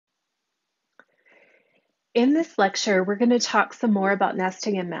In this lecture, we're going to talk some more about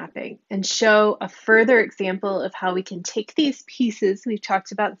nesting and mapping and show a further example of how we can take these pieces we've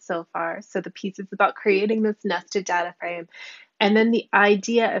talked about so far, so the pieces about creating this nested data frame, and then the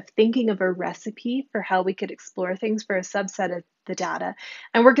idea of thinking of a recipe for how we could explore things for a subset of the data.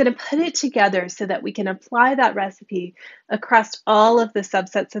 And we're going to put it together so that we can apply that recipe across all of the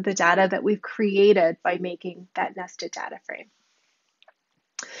subsets of the data that we've created by making that nested data frame.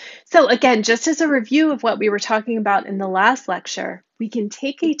 So again, just as a review of what we were talking about in the last lecture, we can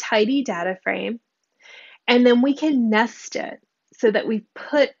take a tidy data frame and then we can nest it so that we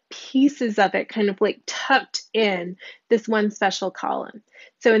put pieces of it kind of like tucked in this one special column.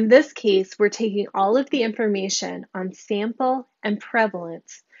 So in this case, we're taking all of the information on sample and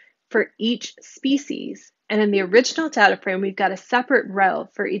prevalence for each species. And in the original data frame, we've got a separate row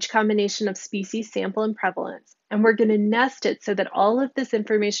for each combination of species, sample, and prevalence. And we're going to nest it so that all of this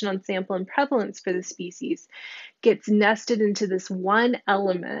information on sample and prevalence for the species gets nested into this one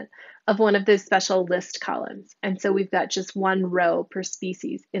element of one of those special list columns. And so we've got just one row per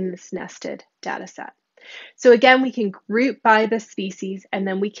species in this nested data set. So again, we can group by the species and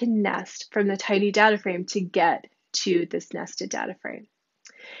then we can nest from the tidy data frame to get to this nested data frame.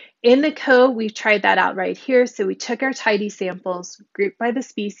 In the code, we've tried that out right here. So we took our tidy samples, grouped by the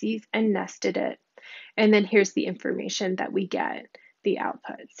species, and nested it. And then here's the information that we get, the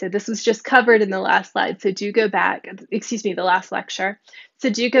output. So this was just covered in the last slide. So do go back, the last lecture. So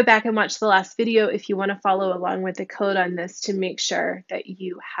do go back and watch the last video if you want to follow along with the code on this to make sure that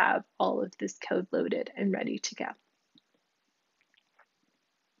you have all of this code loaded and ready to go.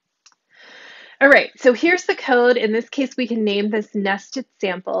 All right, so here's the code. In this case, we can name this nested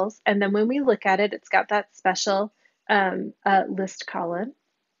samples. And then when we look at it, it's got that special list column.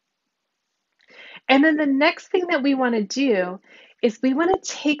 And then the next thing that we want to do is we want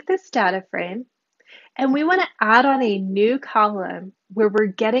to take this data frame and we want to add on a new column where we're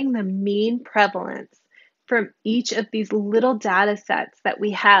getting the mean prevalence from each of these little data sets that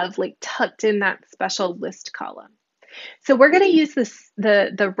we have like tucked in that special list column. So we're going to use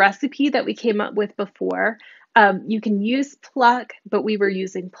the recipe that we came up with before. You can use pluck, but we were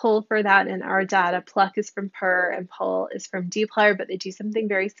using pull for that in our data. Pluck is from purrr and pull is from dplyr, but they do something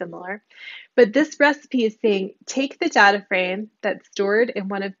very similar. But this recipe is saying take the data frame that's stored in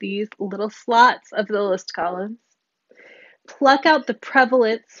one of these little slots of the list columns, pluck out the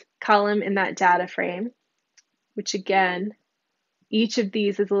prevalence column in that data frame, which again, each of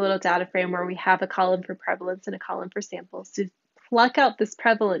these is a little data frame where we have a column for prevalence and a column for samples. So pluck out this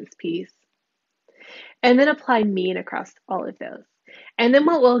prevalence piece and then apply mean across all of those. And then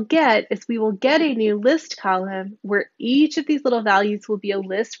what we'll get is we will get a new list column where each of these little values will be a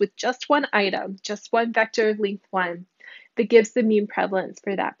list with just one item, just one vector length 1 that gives the mean prevalence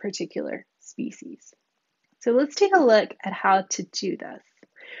for that particular species. So let's take a look at how to do this.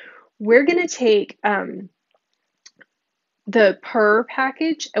 We're going to take the purrr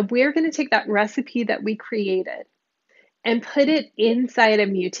package, and we're going to take that recipe that we created and put it inside a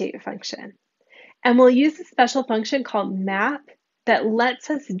mutate function. And we'll use a special function called map that lets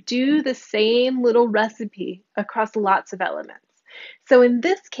us do the same little recipe across lots of elements. So in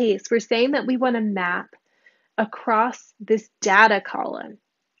this case, we're saying that we want to map across this data column.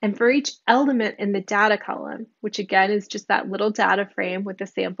 And for each element in the data column, which again is just that little data frame with the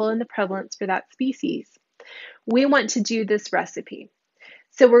sample and the prevalence for that species, we want to do this recipe.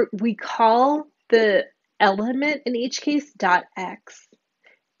 So we call the element in each case .x.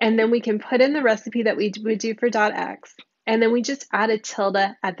 And then we can put in the recipe that we would do for .x. And then we just add a tilde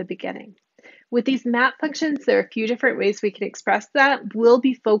at the beginning. With these map functions, there are a few different ways we can express that. We'll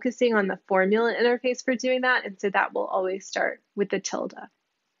be focusing on the formula interface for doing that. And so that will always start with the tilde.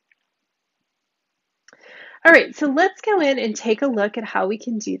 All right, so let's go in and take a look at how we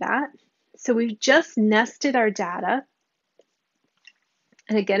can do that. So we've just nested our data.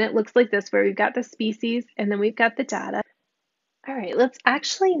 And again, it looks like this, where we've got the species and then we've got the data. All right, let's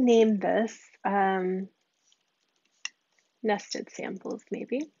actually name this nested samples,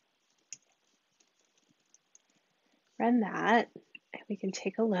 maybe. Run that, and we can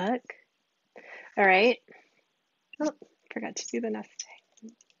take a look. All right. Oh, forgot to do the nesting.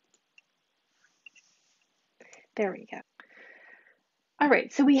 There we go. All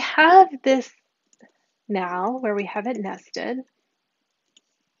right, so we have this now where we have it nested.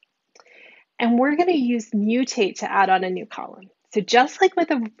 And we're going to use mutate to add on a new column. So just like with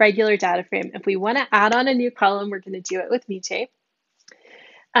a regular data frame, if we want to add on a new column, we're going to do it with mutate.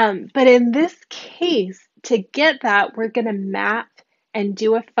 But in this case, to get that, we're going to map and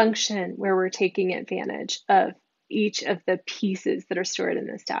do a function where we're taking advantage of each of the pieces that are stored in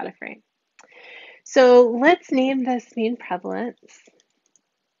this data frame. So let's name this mean prevalence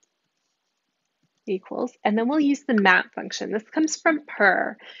equals, and then we'll use the map function. This comes from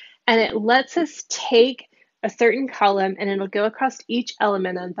per, and it lets us take a certain column and it'll go across each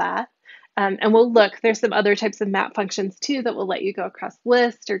element of that. And we'll look, there's some other types of map functions too that will let you go across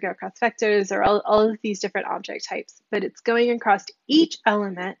lists or go across vectors or all of these different object types, but it's going across each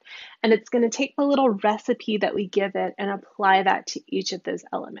element and it's going to take the little recipe that we give it and apply that to each of those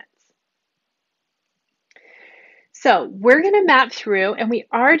elements. So we're going to map through, and we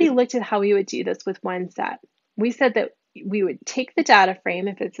already looked at how we would do this with one set. We said that we would take the data frame,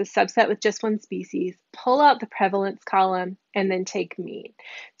 if it's a subset with just one species, pull out the prevalence column, and then take mean.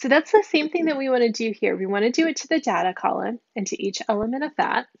 So that's the same thing that we want to do here. We want to do it to the data column and to each element of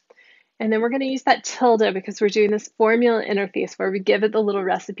that. And then we're going to use that tilde because we're doing this formula interface where we give it the little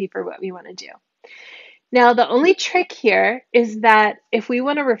recipe for what we want to do. Now, the only trick here is that if we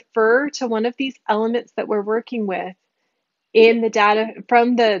want to refer to one of these elements that we're working with in the data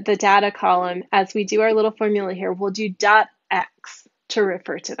from the data column, as we do our little formula here, we'll do .x to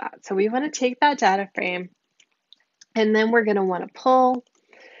refer to that. So we want to take that data frame, and then we're going to want to pull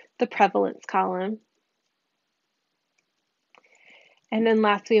the prevalence column. And then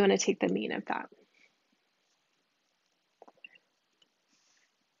last, we want to take the mean of that.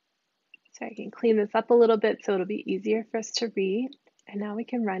 So I can clean this up a little bit so it'll be easier for us to read. And now we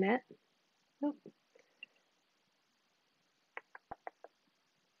can run it. Oh.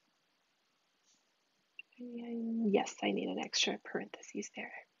 Yes, I need an extra parentheses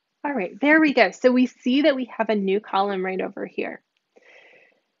there. All right, there we go. So we see that we have a new column right over here.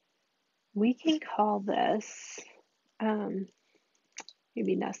 We can call this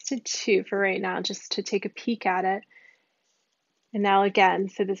maybe nested 2 for right now, just to take a peek at it. And now again,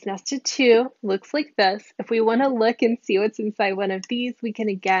 so this nested 2 looks like this. If we want to look and see what's inside one of these, we can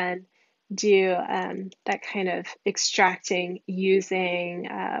again do that kind of extracting using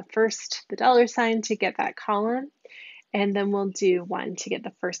first the $sign to get that column, and then we'll do 1 to get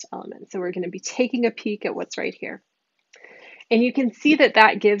the first element. So we're going to be taking a peek at what's right here. And you can see that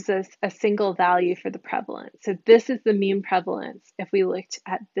that gives us a single value for the prevalence. So this is the mean prevalence. If we looked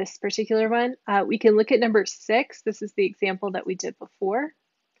at this particular one, we can look at number 6. This is the example that we did before.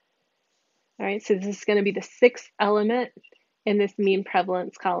 All right, so this is going to be the 6th element in this mean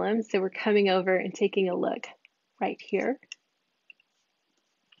prevalence column. So we're coming over and taking a look right here.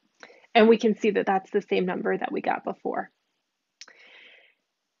 And we can see that that's the same number that we got before.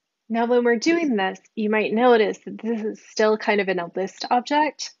 Now, when we're doing this, you might notice that this is still kind of in a list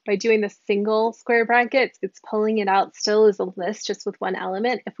object. By doing the single square brackets, it's pulling it out still as a list just with one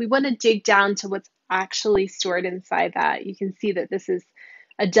element. If we want to dig down to what's actually stored inside that, you can see that this is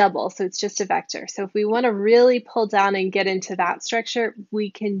a double, so it's just a vector. So if we want to really pull down and get into that structure, we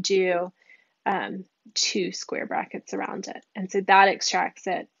can do 2 square brackets around it. And so that extracts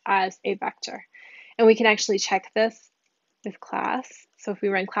it as a vector. And we can actually check this with class. So if we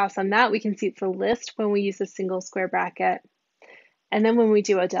run class on that, we can see it's a list when we use a single square bracket. And then when we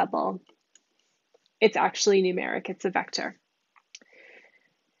do a double, it's actually numeric, it's a vector.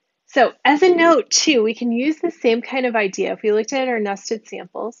 So as a note too, we can use the same kind of idea. If we looked at our nested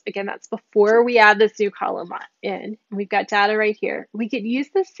samples, again, that's before we add this new column in, and we've got data right here. We could use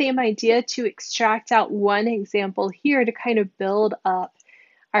the same idea to extract out one example here to kind of build up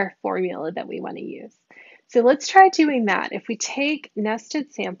our formula that we want to use. So let's try doing that. If we take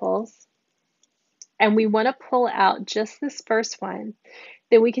nested samples and we want to pull out just this first one,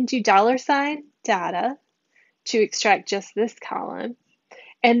 then we can do $sign data to extract just this column.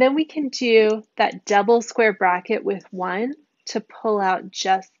 And then we can do that double square bracket with 1 to pull out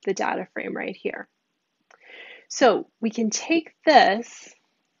just the data frame right here. So we can take this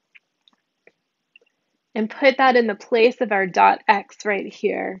and put that in the place of our .x right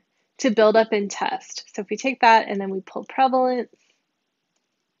here to build up and test. So if we take that and then we pull prevalence,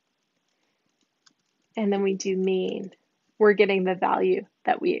 and then we do mean, we're getting the value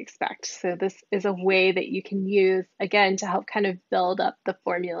that we expect. So this is a way that you can use, again, to help kind of build up the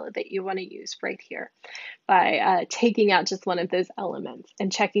formula that you want to use right here by taking out just one of those elements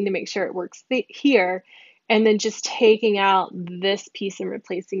and checking to make sure it works here, and then just taking out this piece and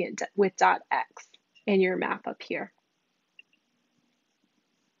replacing it with .x in your map up here.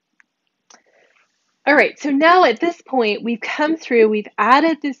 All right, so now at this point, we've come through, we've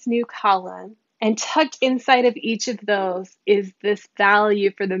added this new column, and tucked inside of each of those is this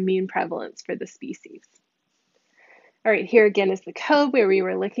value for the mean prevalence for the species. All right, here again is the code where we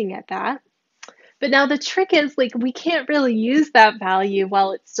were looking at that. But now the trick is, like, we can't really use that value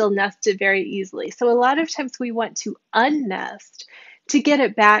while it's still nested very easily. So a lot of times we want to unnest to get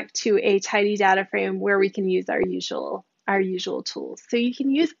it back to a tidy data frame where we can use our usual tools. So you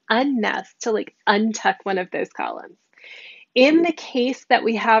can use unnest to like untuck one of those columns. In the case that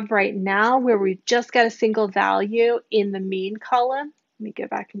we have right now, where we've just got a single value in the mean column, let me go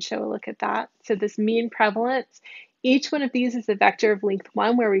back and show a look at that. So this mean prevalence, each one of these is a vector of length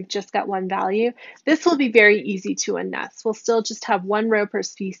 1 where we've just got one value. This will be very easy to unnest. We'll still just have one row per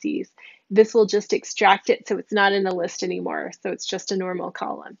species. This will just extract it so it's not in a list anymore. So it's just a normal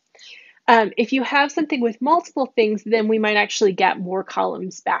column. If you have something with multiple things, then we might actually get more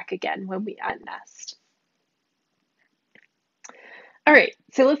columns back again when we unnest. All right,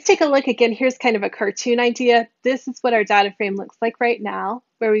 so let's take a look again. Here's kind of a cartoon idea. This is what our data frame looks like right now,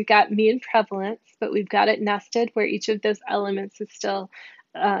 where we've got mean prevalence, but we've got it nested where each of those elements is still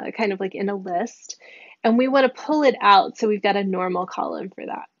kind of like in a list. And we want to pull it out, so we've got a normal column for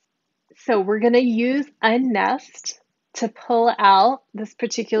that. So we're going to use unnest to pull out this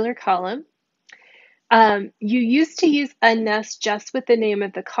particular column. You used to use unnest just with the name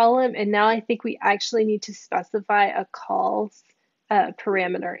of the column, and now I think we actually need to specify a calls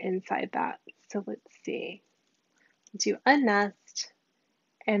parameter inside that. So let's see. Do unnest,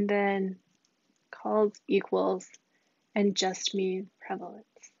 and then calls equals, and just mean prevalence.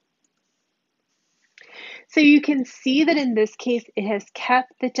 So you can see that in this case, it has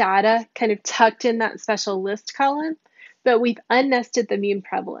kept the data kind of tucked in that special list column, but we've unnested the mean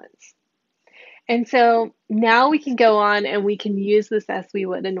prevalence. And so now we can go on and we can use this as we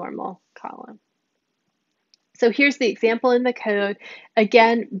would a normal column. So here's the example in the code.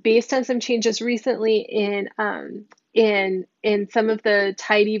 Again, based on some changes recently in some of the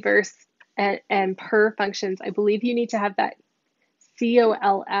tidyverse and per functions, I believe you need to have that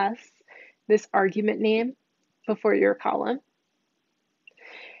COLS, this argument name, before your column.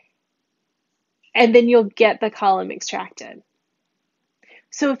 And then you'll get the column extracted.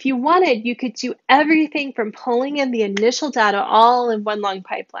 So if you wanted, you could do everything from pulling in the initial data all in one long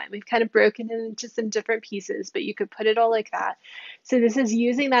pipeline. We've kind of broken it into some different pieces, but you could put it all like that. So this is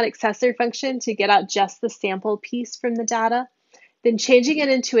using that accessor function to get out just the sample piece from the data, then changing it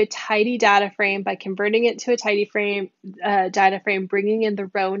into a tidy data frame by converting it to a tidy frame data frame, bringing in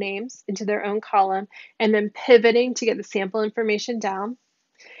the row names into their own column, and then pivoting to get the sample information down.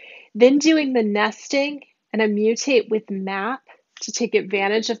 Then doing the nesting and a mutate with map to take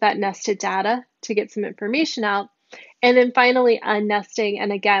advantage of that nested data to get some information out. And then finally unnesting,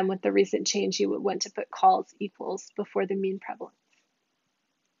 and again, with the recent change, you would want to put calls equals before the mean prevalence.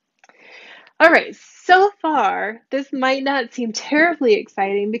 All right, so far, this might not seem terribly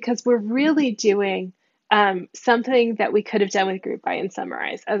exciting because we're really doing something that we could have done with group by and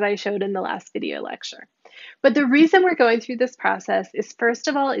summarize, as I showed in the last video lecture. But the reason we're going through this process is, first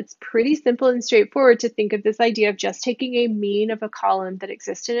of all, it's pretty simple and straightforward to think of this idea of just taking a mean of a column that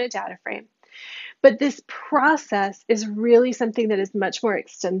exists in a data frame. But this process is really something that is much more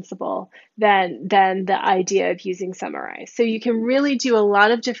extensible than the idea of using summarize. So you can really do a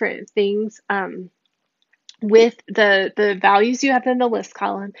lot of different things with the values you have in the list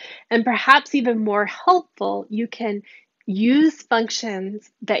column, and perhaps even more helpful, you can use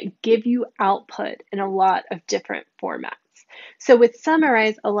functions that give you output in a lot of different formats. So with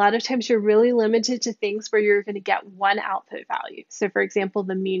summarize, a lot of times you're really limited to things where you're going to get one output value. So for example,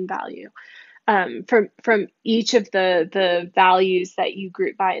 the mean value from each of the values that you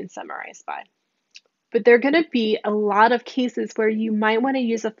group by and summarize by. But there are going to be a lot of cases where you might want to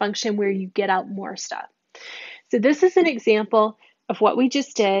use a function where you get out more stuff. So this is an example of what we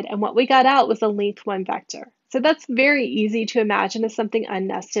just did, and what we got out was a length 1 vector. So that's very easy to imagine as something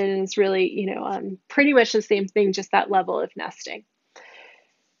unnested, and it's really, pretty much the same thing, just that level of nesting.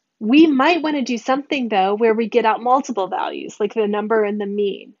 We might want to do something, though, where we get out multiple values, like the number and the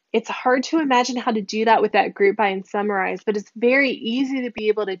mean. It's hard to imagine how to do that with that group by and summarize, but it's very easy to be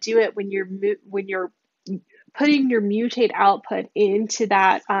able to do it when you're putting your mutate output into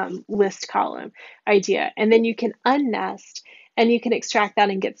that list column idea. And then you can unnest and you can extract that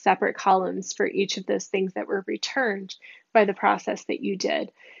and get separate columns for each of those things that were returned by the process that you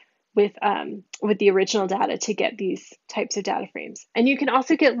did with the original data to get these types of data frames. And you can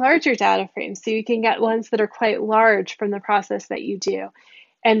also get larger data frames. So you can get ones that are quite large from the process that you do,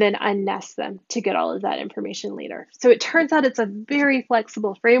 and then unnest them to get all of that information later. So it turns out it's a very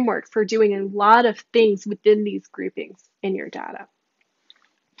flexible framework for doing a lot of things within these groupings in your data.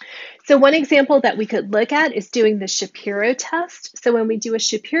 So one example that we could look at is doing the Shapiro test. So when we do a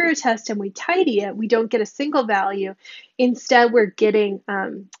Shapiro test and we tidy it, we don't get a single value. Instead, we're getting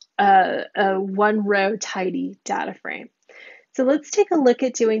a one row tidy data frame. So let's take a look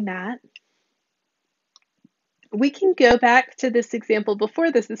at doing that. We can go back to this example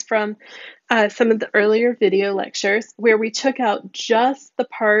before. This is from some of the earlier video lectures where we took out just the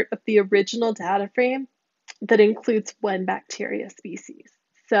part of the original data frame that includes one bacteria species.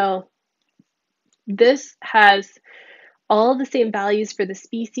 So this has all the same values for the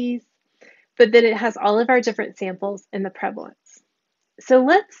species, but then it has all of our different samples and the prevalence. So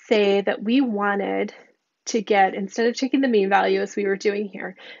let's say that we wanted to get, instead of taking the mean value as we were doing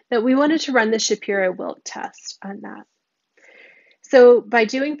here, that we wanted to run the Shapiro-Wilk test on that. So by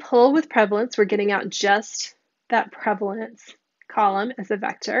doing poll with prevalence, we're getting out just that prevalence column as a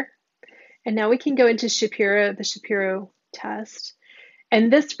vector. And now we can go into Shapiro, the Shapiro test.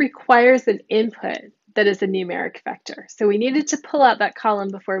 And this requires an input that is a numeric vector. So we needed to pull out that column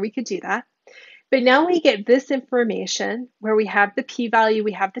before we could do that. But now we get this information where we have the p-value,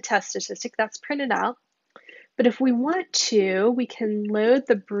 we have the test statistic that's printed out. But if we want to, we can load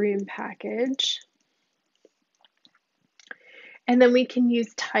the Broom package. And then we can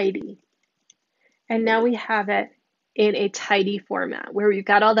use tidy. And now we have it in a tidy format where we've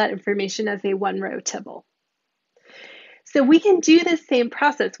got all that information as a one-row tibble. So we can do the same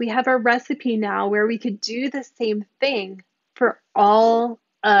process. We have our recipe now where we could do the same thing for all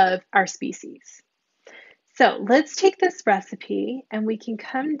of our species. So let's take this recipe and we can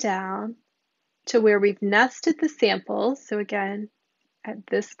come down to where we've nested the samples. So again, at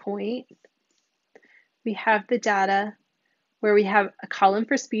this point, we have the data where we have a column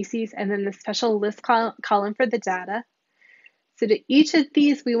for species and then the special list column for the data. So to each of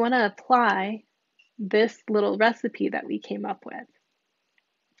these, we want to apply this little recipe that we came up with.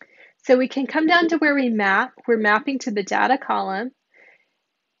 So we can come down to where we map. We're mapping to the data column.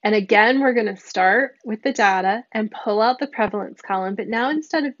 And again, we're going to start with the data and pull out the prevalence column. But now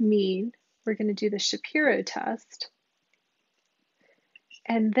instead of mean, we're going to do the Shapiro test.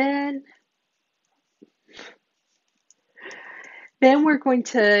 And then we're going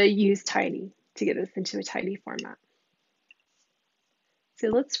to use tidy to get us into a tidy format. So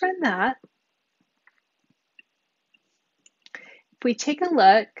let's run that. If we take a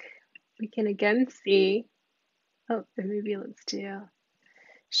look, we can again see, oh, and maybe let's do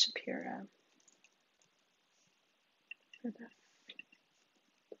Shapiro for this.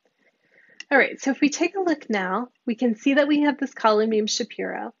 All right, so if we take a look now, we can see that we have this column named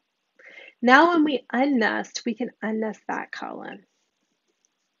Shapiro. Now when we unnest, we can unnest that column.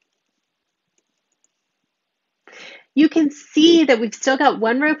 You can see that we've still got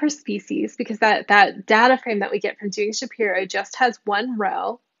one row per species because that data frame that we get from doing Shapiro just has one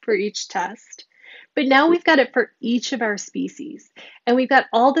row for each test. But now we've got it for each of our species. And we've got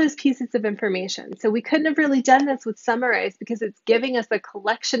all those pieces of information. So we couldn't have really done this with Summarize because it's giving us a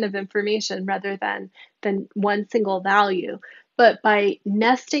collection of information rather than one single value. But by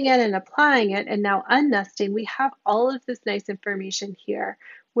nesting it and applying it and now unnesting, we have all of this nice information here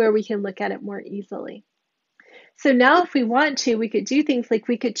where we can look at it more easily. So now if we want to, we could do things like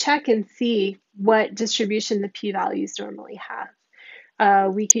we could check and see what distribution the p-values normally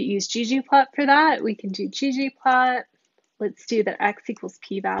have. We could use ggplot for that. We can do ggplot. Let's do the x equals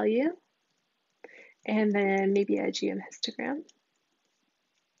p-value. And then maybe a GM histogram.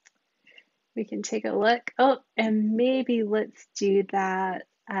 We can take a look. Oh, and maybe let's do that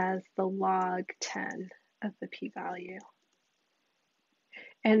as the log 10 of the p-value.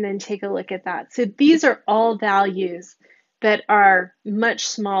 And then take a look at that. So these are all values that are much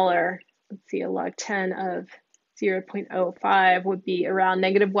smaller. Let's see, a log 10 of 0.05 would be around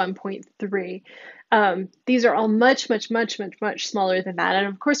negative 1.3. These are all much smaller than that. And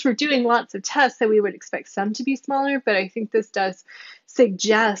of course, we're doing lots of tests, so we would expect some to be smaller, but I think this does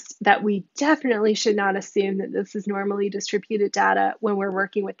suggest that we definitely should not assume that this is normally distributed data when we're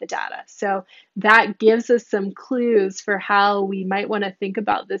working with the data. So that gives us some clues for how we might want to think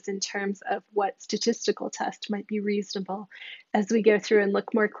about this in terms of what statistical test might be reasonable as we go through and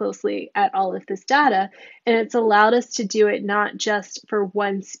look more closely at all of this data. And it's allowed us to do it not just for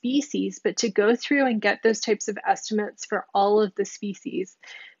one species, but to go through and get those types of estimates for all of the species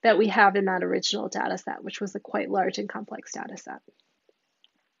that we have in that original data set, which was a quite large and complex data set.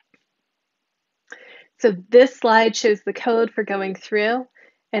 So this slide shows the code for going through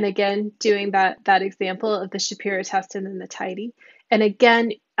and again, doing that example of the Shapiro test and then the tidy. And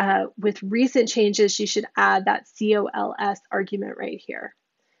again, with recent changes, you should add that COLS argument right here.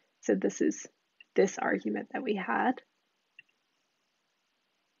 So this is this argument that we had.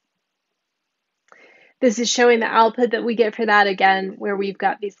 This is showing the output that we get for that again, where we've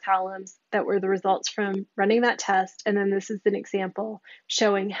got these columns that were the results from running that test. And then this is an example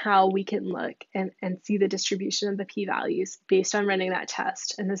showing how we can look and see the distribution of the p-values based on running that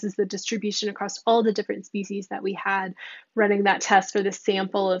test. And this is the distribution across all the different species that we had running that test for the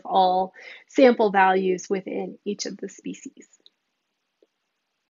sample of all sample values within each of the species.